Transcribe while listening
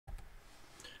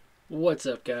What's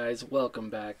up guys, welcome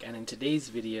back, and in today's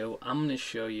video I'm going to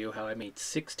show you how I made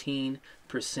 16%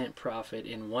 profit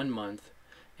in 1 month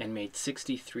and made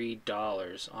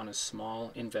 $63 on a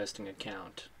small investing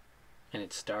account, and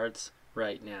it starts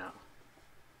right now.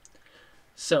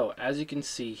 So as you can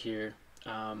see here,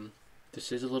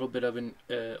 this is a little bit of an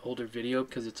older video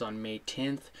because it's on May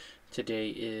 10th. Today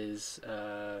is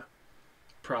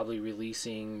probably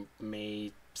releasing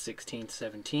May 16th,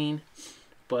 17th.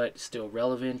 But still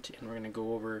relevant, and we're going to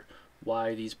go over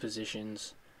why these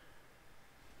positions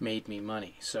made me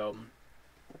money. So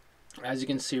as you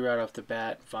can see right off the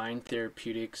bat, Vine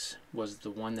Therapeutics was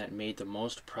the one that made the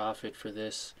most profit for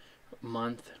this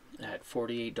month at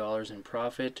 $48 in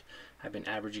profit. I've been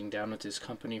averaging down with this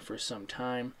company for some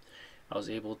time. I was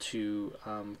able to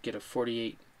get a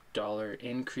 $48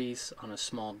 increase on a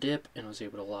small dip and was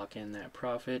able to lock in that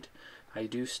profit. I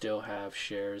do still have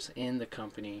shares in the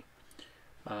company,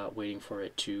 waiting for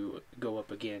it to go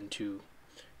up again to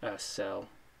sell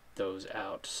those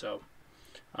out. So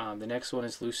the next one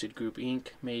is Lucid Group Inc.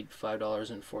 made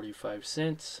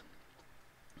 $5.45.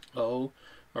 O,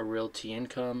 or Realty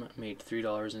Income, made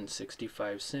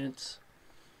 $3.65.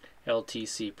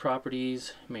 LTC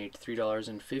Properties made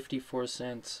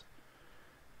 $3.54.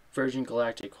 Virgin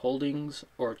Galactic Holdings,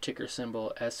 or ticker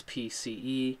symbol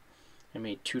SPCE, and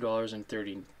made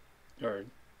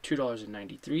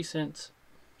 $2.93.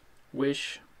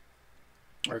 Wish,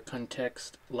 or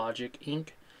Context Logic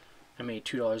Inc. I made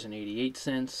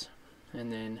 $2.88,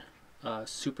 and then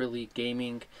Super League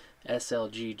Gaming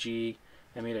SLGG,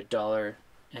 I made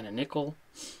 $1.05.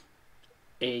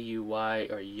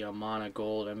 AUY, or Yamana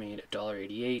Gold, I made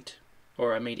 $1.88,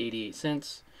 or I made 88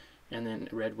 cents, and then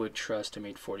Redwood Trust, I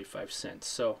made 45 cents.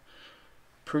 So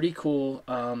pretty cool.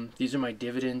 These are my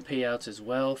dividend payouts as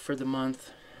well for the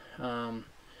month.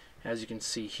 As you can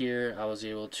see here, I was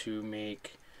able to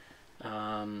make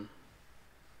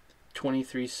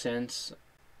 23 cents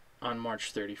on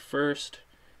March 31st,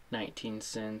 19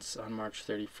 cents on March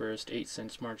 31st, 8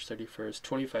 cents March 31st,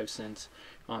 25 cents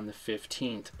on the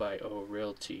 15th by O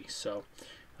Realty. So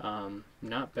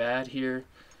not bad here.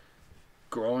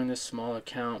 Growing this small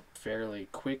account fairly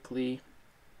quickly.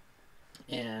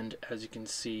 And as you can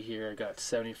see here, I got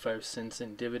 75 cents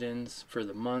in dividends for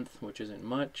the month, which isn't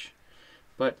much.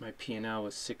 But my P&L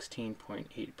was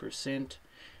 16.8%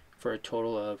 for a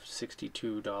total of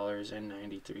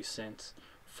 $62.93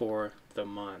 for the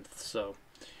month. So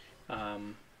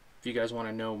if you guys want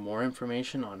to know more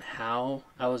information on how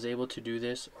I was able to do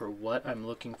this, or what I'm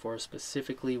looking for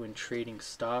specifically when trading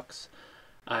stocks,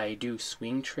 I do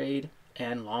swing trade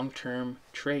and long-term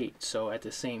trade. So at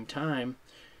the same time,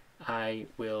 I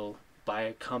will buy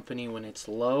a company when it's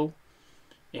low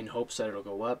in hopes that it'll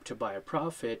go up to buy a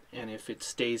profit, and if it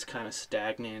stays kind of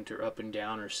stagnant or up and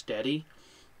down or steady,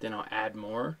 then I'll add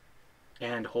more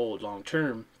and hold long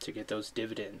term to get those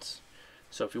dividends.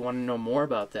 So if you want to know more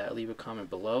about that, leave a comment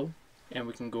below and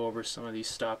we can go over some of these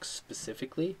stocks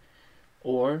specifically,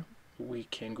 or we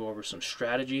can go over some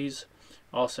strategies.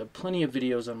 I also have plenty of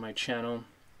videos on my channel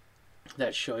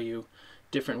that show you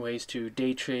different ways to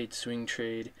day trade, swing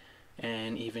trade,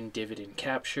 and even dividend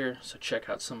capture. So check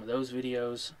out some of those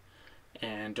videos,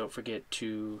 and don't forget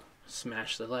to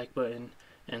smash the like button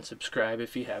and subscribe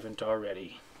if you haven't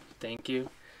already. Thank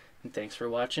you, and thanks for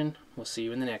watching. We'll see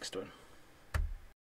you in the next one.